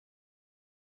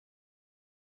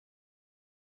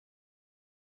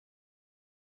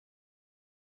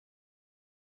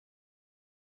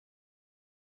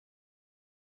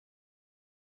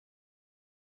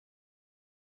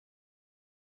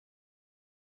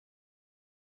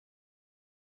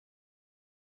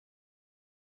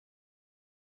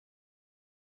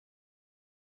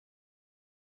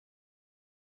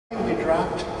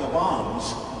dropped the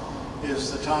bombs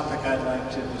is the topic I'd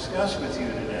like to discuss with you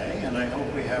today, and I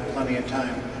hope we have plenty of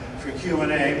time for Q&A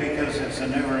because it's a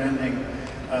never-ending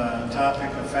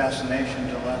topic of fascination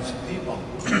to lots of people.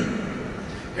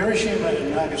 Hiroshima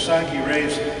and Nagasaki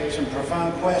raised some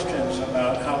profound questions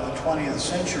about how the 20th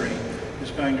century is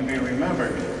going to be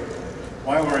remembered.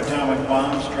 Why were atomic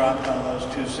bombs dropped on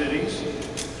those two cities?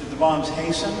 Did the bombs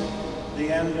hasten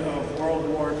the end of World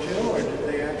War II, or did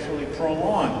they actually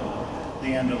prolong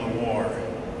the end of the war?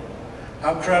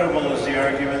 How credible is the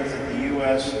argument that the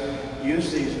U.S.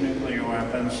 used these nuclear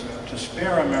weapons to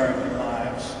spare American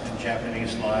lives and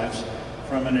Japanese lives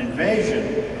from an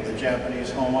invasion of the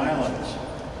Japanese home islands?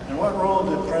 And what role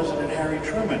did President Harry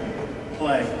Truman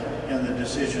play in the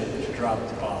decision to drop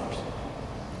the bombs?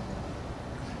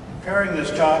 Preparing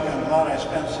this talk, I'm glad I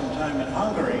spent some time in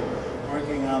Hungary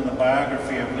working on the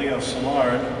biography of Leo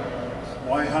Szilard.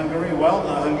 Why Hungary? Well,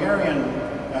 a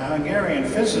Hungarian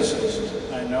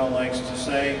physicist I know likes to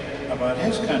say about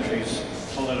his country's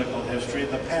political history,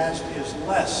 the past is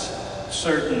less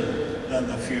certain than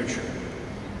the future.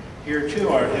 Here too,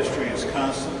 our history is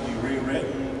constantly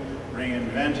rewritten,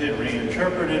 reinvented,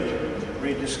 reinterpreted,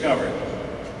 rediscovered.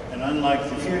 And unlike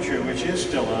the future, which is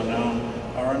still unknown,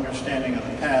 our understanding of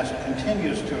the past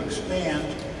continues to expand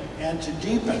and to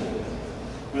deepen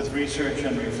with research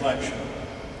and reflection.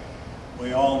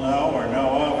 We all know or know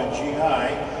of a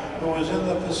GI who was in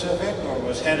the Pacific or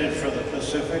was headed for the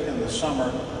Pacific in the summer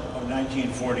of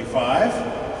 1945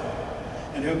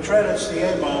 and who credits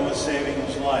the A-bomb with saving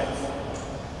his life.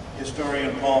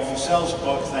 Historian Paul Fussell's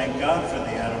book, Thank God for the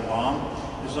Atom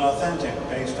Bomb, is authentic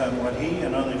based on what he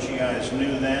and other GIs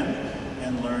knew then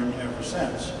and learned ever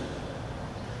since.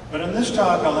 But in this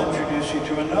talk, I'll introduce you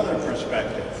to another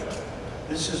perspective.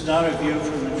 This is not a view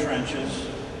from the trenches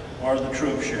or the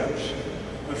troop ships,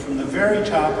 but from the very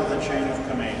top of the chain of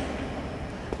command.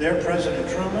 There, President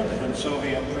Truman and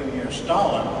Soviet Premier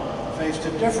Stalin faced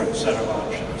a different set of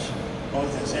options,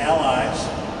 both as allies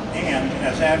and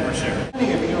as adversaries.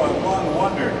 Many of you have long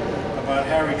wondered about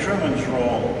Harry Truman's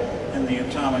role in the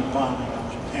atomic bombing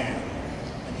of Japan.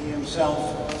 And he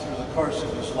himself, through the course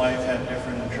of his life, had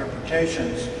different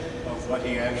interpretations of what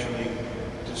he actually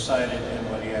decided and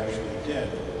what he actually did.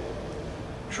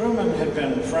 Truman had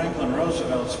been Franklin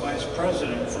Roosevelt's vice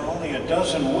president for only a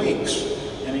dozen weeks,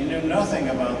 and he knew nothing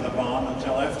about the bomb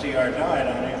until FDR died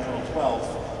on April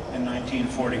 12th in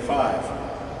 1945.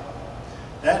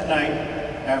 That night,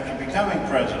 after becoming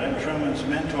president, Truman's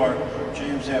mentor,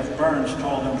 James F. Burns,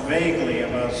 told him vaguely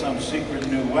about some secret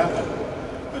new weapon.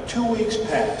 But 2 weeks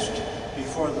passed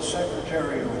before the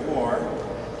Secretary of War,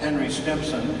 Henry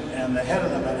Stimson, and the head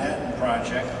of the Manhattan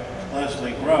Project,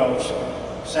 Leslie Groves,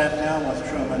 sat down with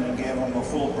Truman and gave him a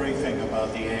full briefing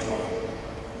about the A-bomb.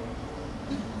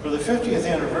 For the 50th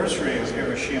anniversary of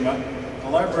Hiroshima, the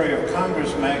Library of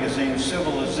Congress magazine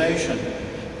Civilization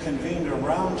convened a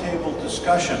roundtable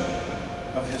discussion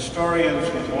of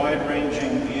historians with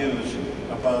wide-ranging views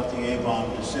about the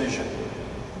A-bomb decision.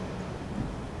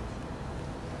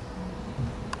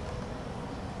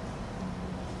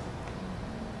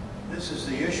 This is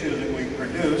the issue that we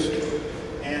produced,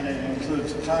 and it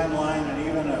includes a timeline and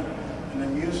even an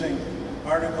amusing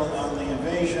article on the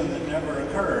invasion that never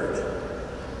occurred.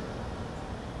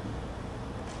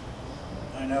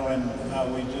 I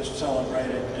know we just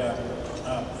celebrated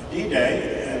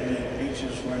D-Day, and the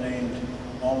beaches were named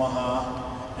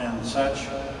Omaha and such.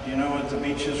 Do you know what the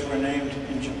beaches were named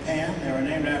in Japan? They were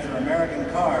named after American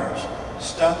cars.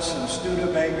 Stutz and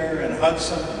Studebaker and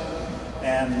Hudson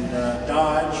and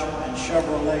Dodge and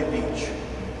Chevrolet Beach.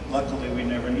 Luckily, we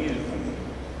never needed them.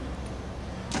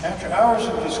 After hours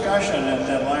of discussion at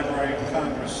that Library of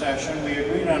Congress session, we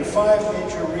agreed on 5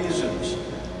 major reasons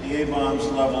the A-bombs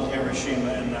leveled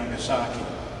Hiroshima and Nagasaki.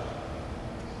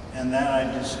 And that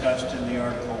I discussed in the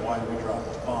article, Why We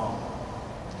Dropped the Bomb.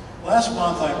 Last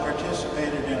month, I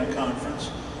participated in a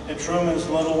conference at Truman's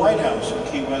little White House in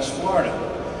Key West, Florida,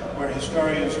 where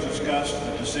historians discussed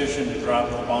the decision to drop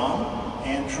the bomb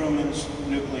and Truman's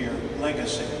nuclear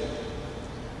legacy.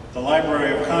 The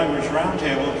Library of Congress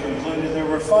Roundtable concluded there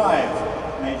were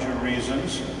 5 major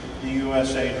reasons the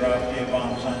USA dropped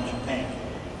A-bombs on Japan.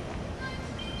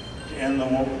 To end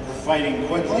the fighting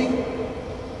quickly,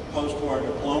 post-war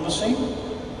diplomacy,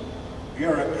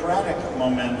 bureaucratic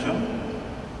momentum,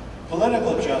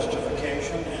 political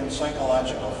justification, and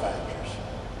psychological factors.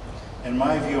 In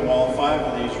my view, all 5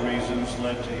 of these reasons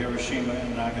led to Hiroshima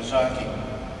and Nagasaki.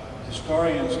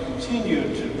 Historians continue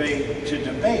to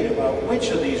debate about which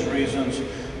of these reasons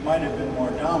might have been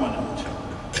more dominant,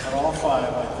 but all 5,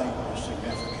 I think, were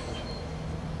significant.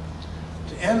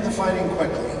 To end the fighting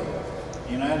quickly,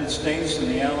 The United States and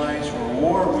the Allies were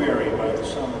war-weary by the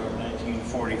summer of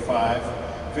 1945.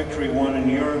 Victory won in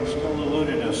Europe still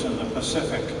eluded us in the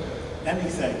Pacific.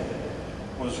 Anything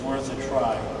was worth a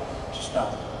try to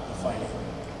stop the fighting.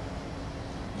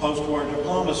 Post-war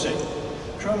diplomacy.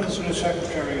 Truman's new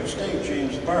Secretary of State,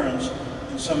 James Burns,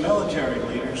 and some military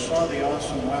leaders saw the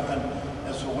awesome weapon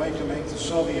as a way to make the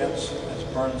Soviets, as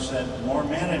Burns said, more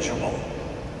manageable.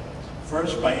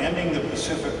 First, by ending the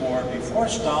Pacific War before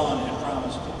Stalin had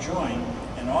promised to join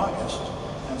in August,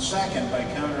 and second, by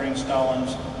countering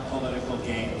Stalin's political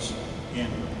gains in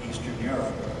Eastern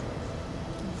Europe.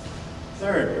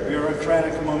 Third,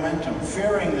 bureaucratic momentum.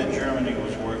 Fearing that Germany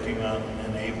was working on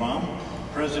an A-bomb,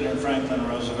 President Franklin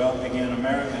Roosevelt began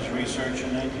America's research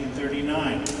in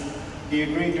 1939. He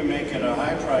agreed to make it a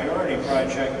high-priority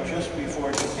project just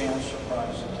before Japan's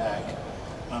surprise attack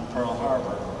on Pearl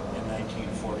Harbor in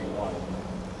 1941.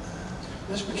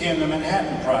 This became the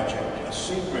Manhattan Project, a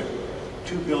secret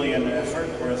 $2 billion effort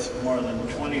worth more than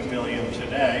 $20 billion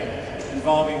today,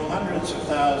 involving hundreds of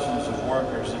thousands of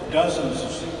workers at dozens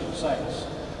of secret sites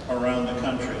around the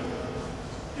country.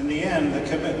 In the end, the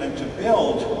commitment to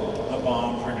build the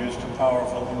bomb produced a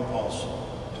powerful impulse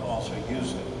to also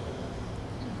use it.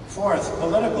 Fourth,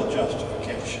 political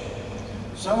justification.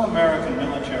 Some American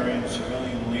military and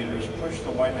civilian leaders pushed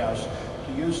the White House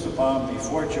to use the bomb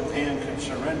before Japan could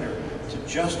surrender to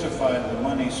justify the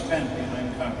money spent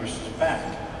behind Congress's back.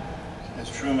 As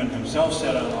Truman himself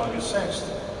said on August 6th,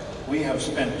 "We have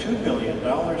spent $2 billion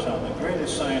on the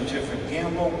greatest scientific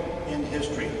gamble in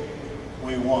history.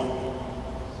 We won."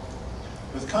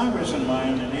 With Congress in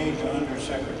mind, an aide to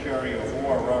Undersecretary of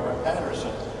War Robert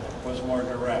Patterson was more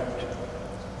direct.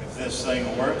 "If this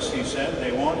thing works," he said,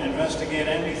 "they won't investigate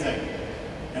anything.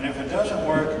 And if it doesn't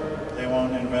work, they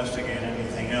won't investigate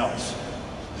anything else."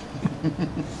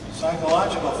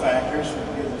 Psychological factors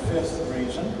would be the fifth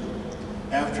reason.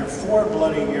 After 4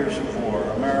 bloody years of war,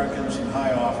 Americans in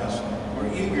high office were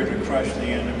eager to crush the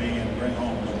enemy and bring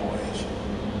home the boys.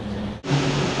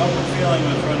 Public feeling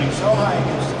was running so high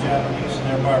against the Japanese and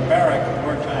their barbaric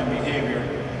wartime behavior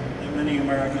that many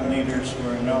American leaders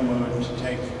were in no mood to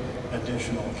take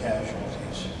additional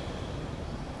casualties.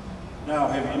 Now,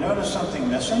 have you noticed something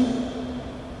missing?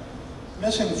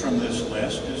 Missing from this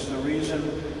list is the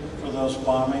reason for those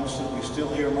bombings that we still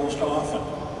hear most often: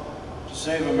 to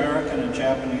save American and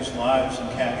Japanese lives and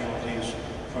casualties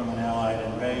from an Allied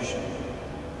invasion.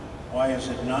 Why is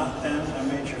it not, then, a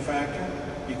major factor?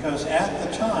 Because at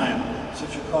the time,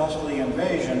 such a costly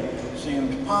invasion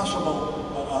seemed possible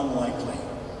but unlikely.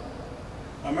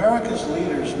 America's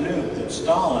leaders knew that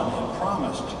Stalin had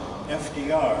promised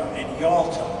FDR at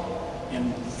Yalta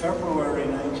in February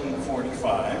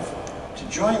 1945 to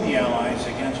join the Allies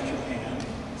against Japan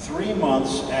 3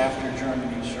 months after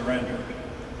Germany surrendered.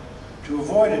 To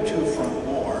avoid a two-front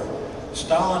war,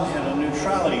 Stalin had a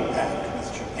neutrality pact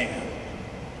with Japan,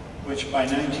 which by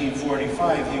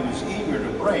 1945 he was eager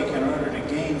to break in order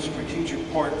to gain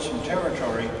strategic ports and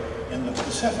territory in the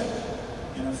Pacific,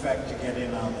 in effect to get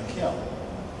in on the kill.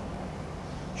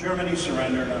 Germany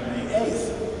surrendered on May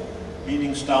 8th,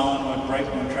 meaning Stalin would break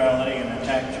neutrality and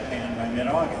attack Japan by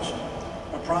mid-August,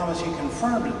 a promise he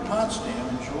confirmed at Potsdam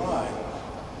in July.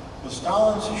 With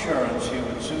Stalin's assurance he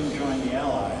would soon join the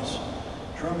Allies,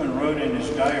 Truman wrote in his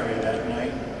diary that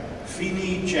night,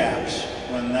 "Fini Japs,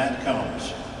 when that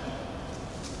comes."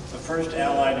 The first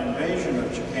Allied invasion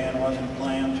of Japan wasn't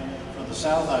planned for the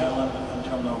South Island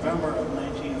until November of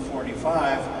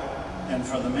 1945, and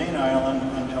for the main island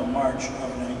until March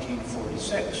of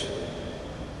 1946.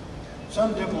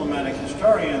 Some diplomatic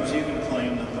historians even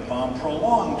claim that the bomb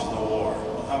prolonged the war.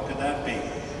 Well, how could that be?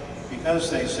 Because,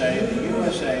 they say, the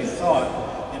USA thought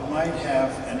it might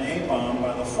have an A-bomb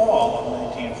by the fall of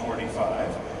 1945,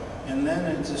 and then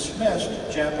it dismissed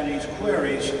Japanese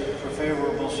queries for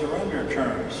favorable surrender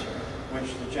terms,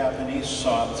 which the Japanese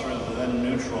sought through the then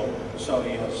neutral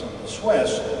Soviets and the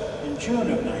Swiss in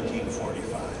June of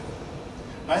 1945.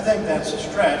 I think that's a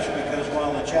stretch because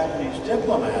while the Japanese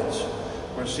diplomats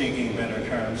were seeking better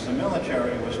terms, the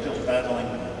military was still battling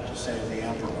to save the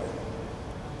emperor.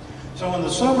 So in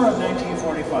the summer of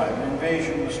 1945, an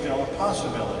invasion was still a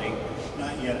possibility,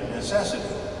 not yet a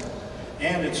necessity.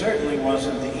 And it certainly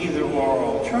wasn't the either-or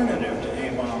alternative to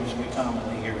A-bombs we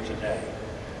commonly hear today.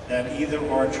 That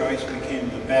either-or choice became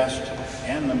the best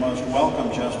and the most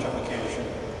welcome justification,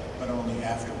 but only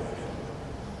afterward.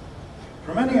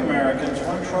 For many Americans,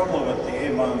 one trouble with the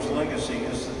A-bomb's legacy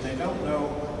is that they don't know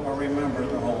or remember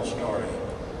the whole story.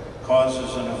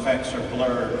 Causes and effects are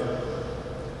blurred.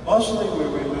 Mostly we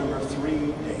remember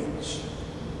 3 dates.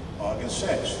 August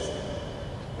 6th,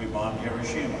 we bombed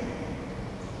Hiroshima.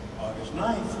 August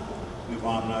 9th, we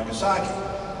bombed Nagasaki.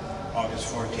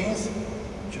 August 14th,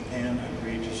 Japan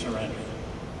agreed to surrender.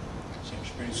 Seems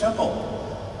pretty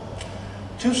simple.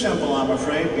 Too simple, I'm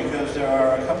afraid, because there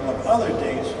are a couple of other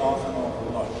dates often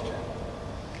overlooked.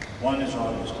 One is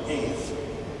August 8th,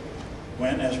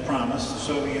 when, as promised, the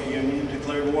Soviet Union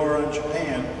declared war on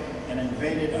Japan and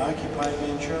invaded occupied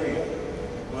Manchuria.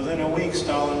 Within a week,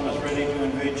 Stalin was ready to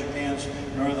invade Japan's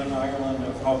northern island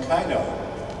of Hokkaido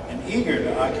and eager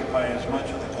to occupy as much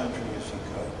of the country as he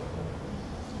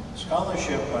could.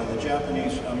 Scholarship by the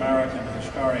Japanese-American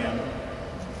historian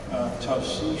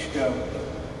Toshiko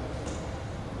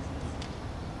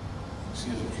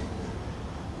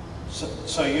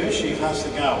Tsuyoshi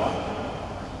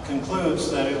Hasegawa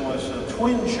concludes that it was a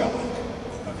twin shock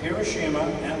of Hiroshima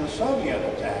and the Soviet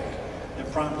attack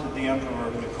that prompted the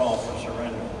emperor to call for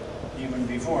surrender, even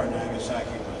before Nagasaki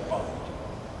was bombed.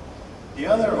 The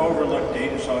other overlooked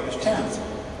date is August 10th,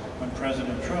 when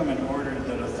President Truman ordered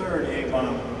that a third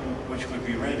A-bomb, which would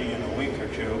be ready in a week or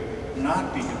two,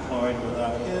 not be deployed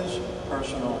without his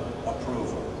personal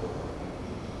approval.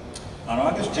 On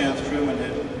August 10th, Truman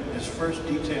did his first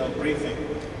detailed briefing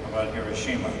about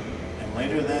Hiroshima, and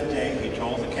later that day he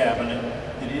told the cabinet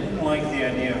that he didn't like the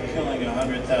idea of killing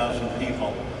 100,000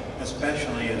 people,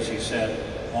 especially, as he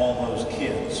said, all those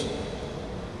kids.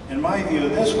 In my view,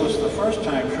 this was the first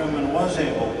time Truman was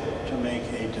able to make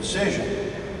a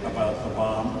decision about the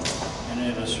bomb, and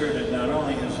it asserted not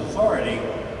only his authority,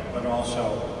 but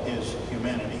also his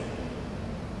humanity.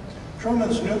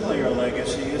 Truman's nuclear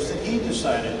legacy is that he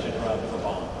decided to drop the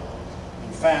bomb.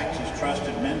 In fact, his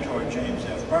trusted mentor, James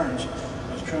F. Burns,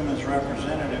 was Truman's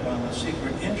representative on the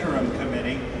secret interim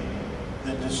committee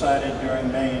that decided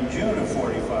during May and June of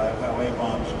 '45 how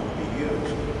A-bombs would be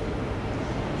used,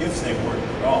 if they worked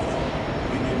at all.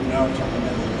 We didn't know until the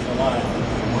middle of July that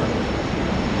they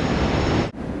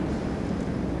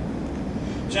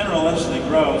worked. General Leslie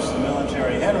Groves, the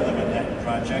military head of the Manhattan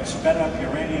Project, sped up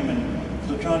uranium and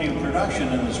plutonium production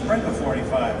in the spring of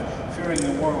 '45, fearing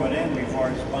the war would end before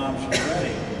its bombs were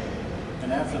ready.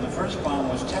 And after the first bomb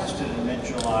was tested in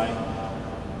mid-July,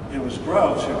 it was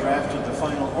Groves who drafted the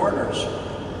final orders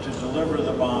to deliver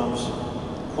the bombs,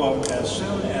 quote, as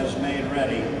soon as made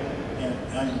ready,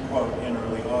 unquote, in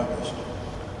early August.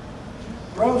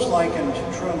 Groves likened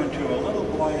Truman to a little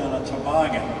boy on a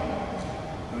toboggan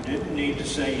who didn't need to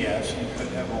say yes and could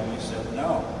have only said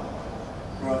no.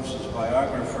 Groves'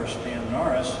 biographer, Stan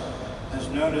Norris, has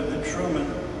noted that Truman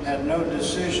had no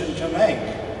decision to make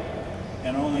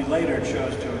and only later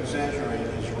chose to exaggerate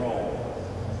his role.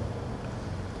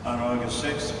 On August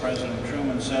 6th, President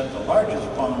Truman said the largest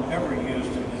bomb ever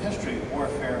used in the history of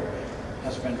warfare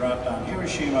has been dropped on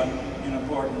Hiroshima, an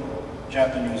important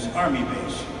Japanese army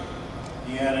base.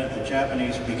 He added the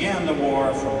Japanese began the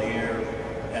war from the air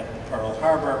at Pearl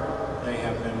Harbor. They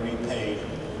have been repaid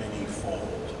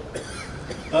many-fold.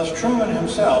 Thus, Truman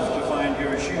himself defined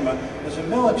Hiroshima as a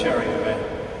military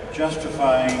event,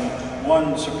 justifying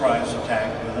one surprise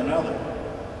attack with another.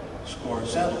 Score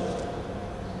settled.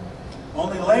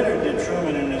 Only later did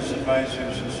Truman and his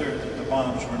advisors assert that the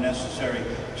bombs were necessary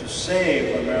to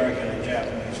save American and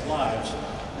Japanese lives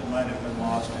that might have been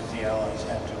lost if the Allies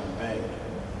had to invade.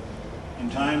 In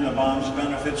time, the bomb's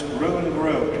benefits grew and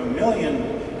grew to 1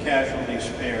 million casualties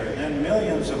spared, then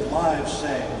millions of lives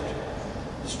saved.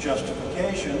 This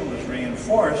justification was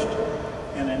reinforced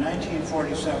in a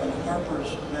 1947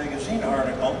 Harper's Magazine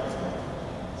article,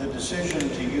 The Decision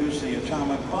to Use the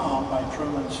Atomic Bomb, by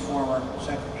Truman's former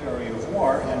Secretary of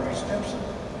War, Henry Stimson.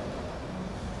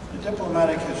 The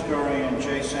diplomatic historian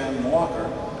J. Sam Walker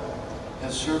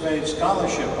has surveyed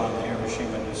scholarship on the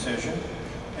Hiroshima decision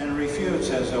and refutes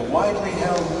as a widely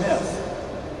held myth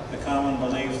the common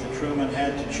belief that Truman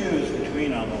had to choose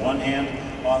between, on the one hand,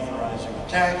 authorizing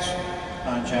attacks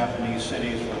on Japanese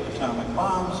cities with atomic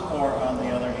bombs, or on the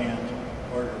other hand,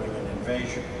 ordering an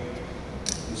invasion.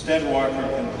 Instead, Walker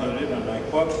concluded, and I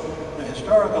quote, "The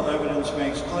historical evidence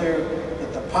makes clear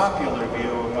that the popular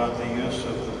view about the use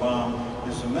of the bomb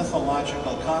is a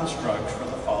mythological construct for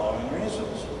the following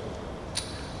reasons.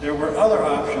 There were other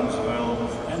options available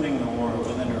for ending the war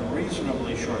within a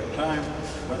reasonably short time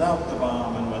without the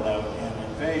bomb and without an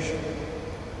invasion.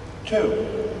 2,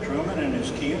 Truman and his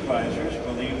key advisors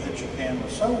believed that Japan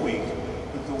was so weak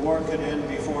that the war could end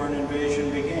before an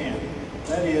invasion began.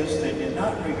 That is, they did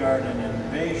not regard an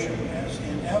invasion as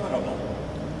inevitable.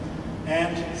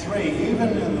 And 3,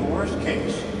 even in the worst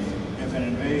case, if an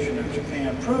invasion of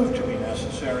Japan proved to be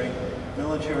necessary,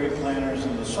 military planners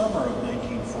in the summer of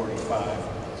 1945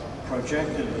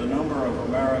 projected the number of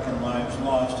American lives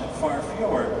lost at far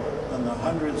fewer than the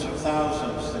hundreds of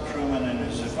thousands that Truman and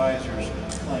his advisors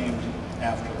claimed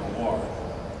after the war.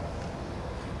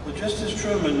 But just as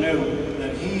Truman knew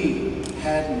that he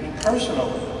hadn't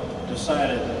personally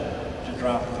decided to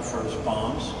drop the first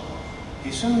bombs,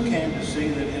 he soon came to see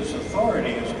that his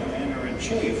authority as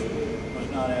commander-in-chief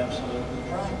was not absolutely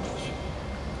practiced.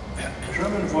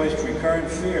 Truman voiced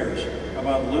recurrent fears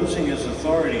about losing his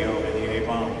authority over the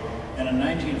A-bomb, and in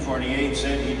 1948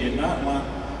 said he did not want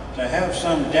to have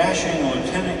some dashing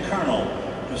lieutenant colonel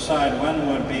decide when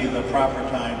would be the proper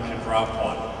time to drop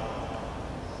one.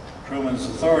 Truman's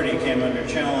authority came under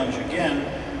challenge again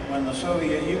when the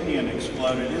Soviet Union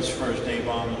exploded its first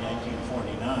A-bomb in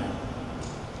 1949.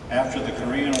 After the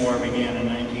Korean War began in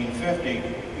 1950,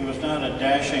 he was not a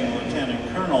dashing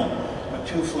lieutenant colonel, but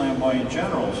two flamboyant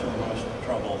generals who most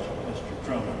troubled Mr.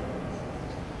 Truman.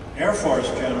 Air Force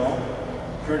General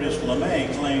Curtis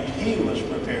LeMay claimed he was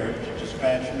prepared to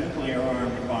dispatch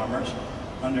nuclear-armed bombers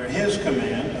under his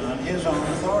command on his own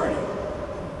authority.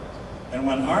 And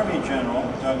when Army General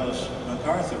Douglas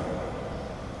MacArthur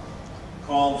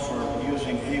called for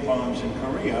using A-bombs in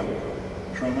Korea,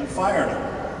 Truman fired him.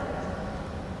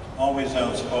 Always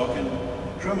outspoken,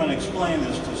 Truman explained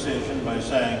this decision by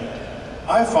saying,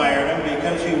 "I fired him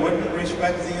because he wouldn't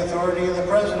respect the authority of the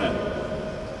president.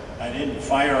 I didn't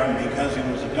fire him because he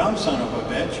was a dumb son of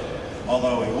a bitch,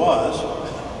 although he was,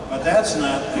 but that's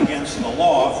not against the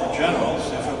law for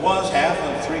generals. If it was, half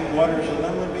of 3/4 of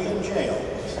them would be in jail."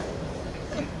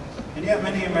 And yet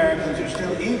many Americans are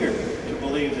still eager to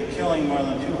believe that killing more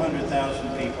than 200,000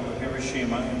 people at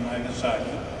Hiroshima and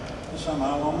Nagasaki is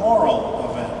somehow a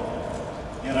moral event.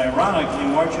 Yet ironically,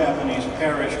 more Japanese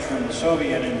perished from the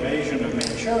Soviet invasion of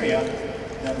Manchuria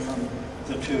than from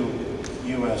the two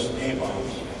U.S.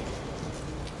 A-bombs.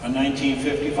 A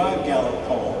 1955 Gallup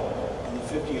poll on the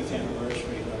 50th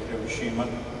anniversary of Hiroshima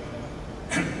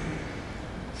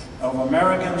of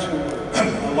Americans who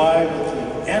were alive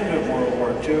at the end of World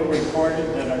War II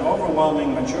reported that an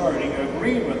overwhelming majority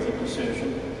agreed with the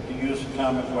decision to use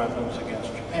atomic weapons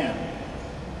against Japan,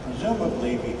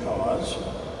 presumably because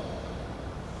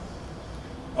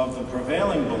of the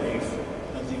prevailing belief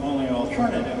that the only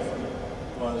alternative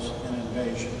was an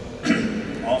invasion.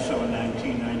 Also in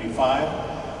 1995,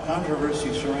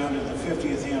 controversy surrounded the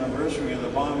 50th anniversary of the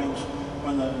bombings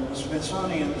when the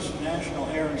Smithsonian's National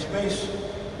Air and Space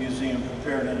Museum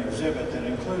prepared an exhibit that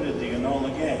included the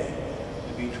Enola Gay,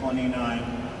 the B-29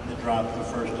 that dropped the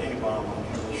first A-bomb on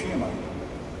Hiroshima.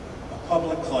 A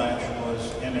public clash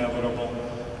was inevitable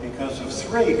because of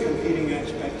three competing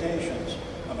expectations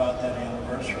about that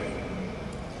anniversary.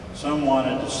 Some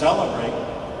wanted to celebrate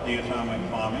the atomic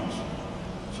bombings,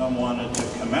 some wanted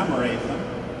to commemorate them,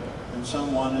 and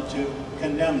some wanted to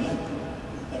condemn them.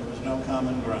 There was no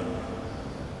common ground.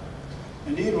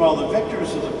 Indeed, while the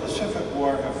victors of the Pacific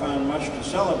War have found much to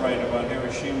celebrate about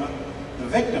Hiroshima, the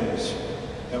victims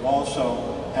have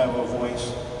also have a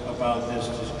voice about this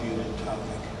disputed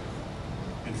topic.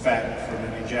 In fact, for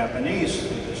many Japanese,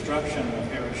 the destruction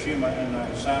of Hiroshima and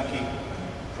Nagasaki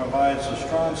provides a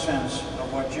strong sense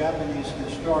of what Japanese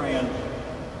historian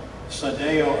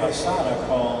Sadao Asada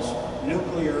calls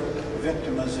nuclear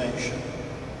victimization.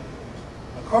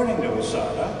 According to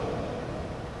Asada,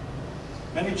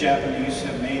 many Japanese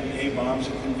have made A-bombs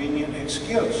a convenient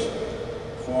excuse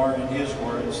for, in his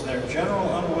words, their general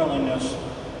unwillingness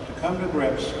to come to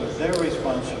grips with their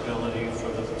responsibility for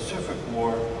the Pacific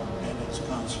War and its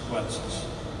consequences.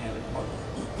 End quote.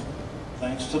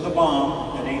 Thanks to the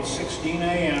bomb at 8:16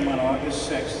 a.m. on August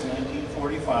 6,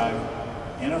 1945,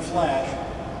 in a flash,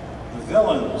 the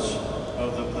villains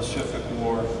of the Pacific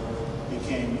War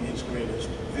became its greatest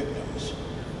victims.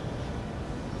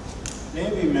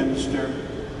 Navy Minister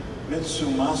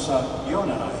Mitsumasa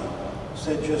Yonai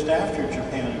said just after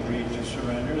Japan agreed to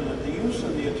surrender that the use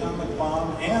of the atomic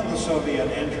bomb and the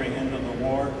Soviet entry into the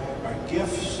war are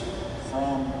gifts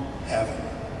from heaven.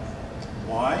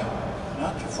 Why?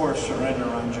 Not to force surrender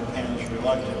on Japan's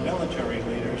reluctant military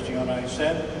leaders, Yonai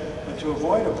said, but to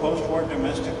avoid a post-war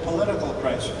domestic political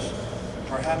crisis, and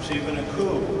perhaps even a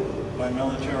coup by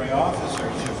military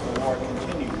officers if the war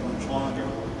continued much longer.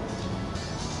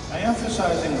 By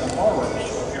emphasizing the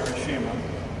horrors of Hiroshima,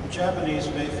 the Japanese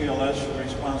may feel less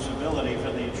responsibility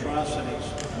for the atrocities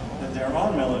that their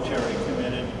own military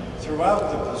committed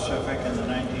throughout the Pacific in the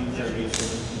 1930s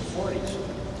and 1940s.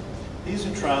 These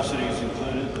atrocities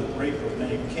included the rape of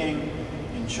Nanking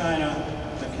in China,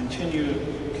 the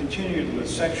continued with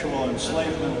sexual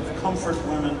enslavement of comfort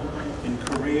women in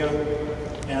Korea,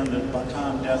 and the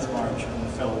Bataan Death March in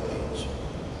the Philippines.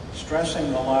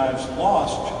 Stressing the lives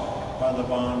lost by the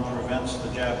bomb prevents the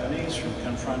Japanese from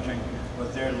confronting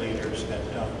what their leaders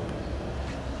had done.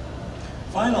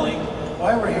 Finally,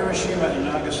 why were Hiroshima and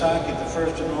Nagasaki the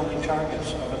first and only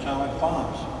targets of atomic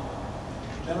bombs?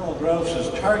 General Groves'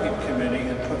 target committee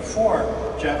had put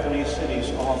 4 Japanese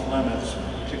cities off limits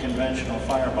to conventional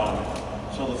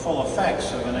firebombing, so the full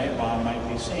effects of an A-bomb might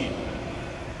be seen.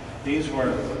 These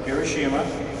were Hiroshima,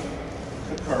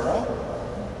 Kokura,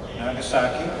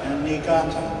 Nagasaki, and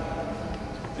Niigata.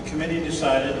 The committee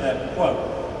decided that,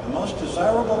 quote, the most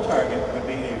desirable target would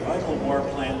be a vital war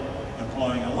plant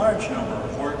employing a large number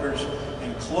of workers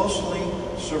and closely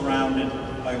surrounded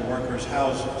by workers'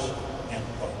 houses, end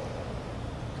quote.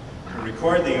 To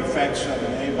record the effects of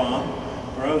an A-bomb,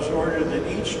 Groves ordered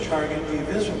that each target be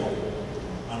visible.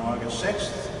 On August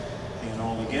 6th, the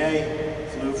Enola Gay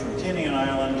flew from Tinian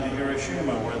Island to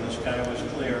Hiroshima, where the sky was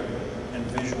clear and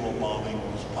visual bombing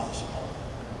was possible.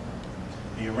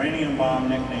 The uranium bomb,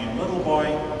 nicknamed Little Boy,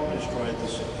 destroyed the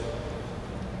city.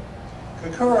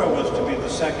 Kokura was to be the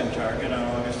second target on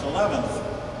August 11th,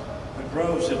 but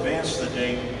Groves advanced the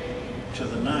date to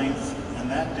the 9th,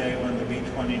 and that day when the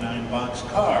B-29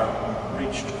 boxcar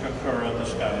reached Kokura, the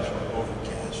skies were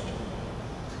overcast.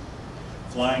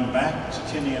 Flying back to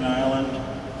Tinian Island,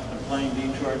 the plane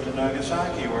detoured to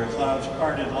Nagasaki, where clouds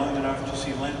parted long enough to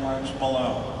see landmarks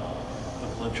below. The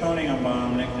plutonium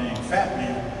bomb, nicknamed Fat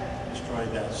Man,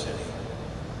 destroyed that city.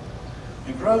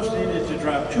 And Groves needed to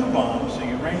drop 2 bombs, a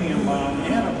uranium bomb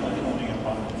and a plutonium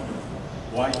bomb.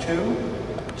 Why 2?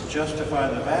 To justify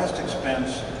the vast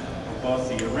expense of both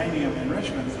the uranium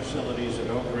enrichment facilities at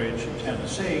Oak Ridge in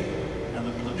Tennessee and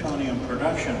the plutonium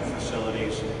production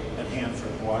facilities at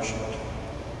Hanford, Washington.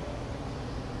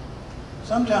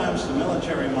 Sometimes the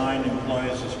military mind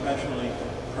employs especially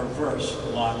perverse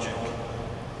logic.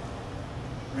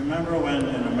 Remember when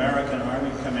an American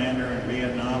Army commander in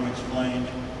Vietnam explained,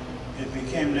 it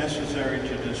became necessary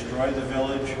to destroy the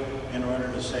village in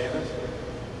order to save it?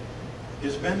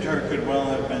 His mentor could well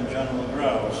have been General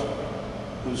Groves,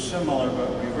 whose similar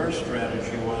but reverse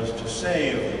strategy was to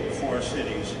save 4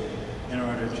 cities in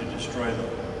order to destroy them.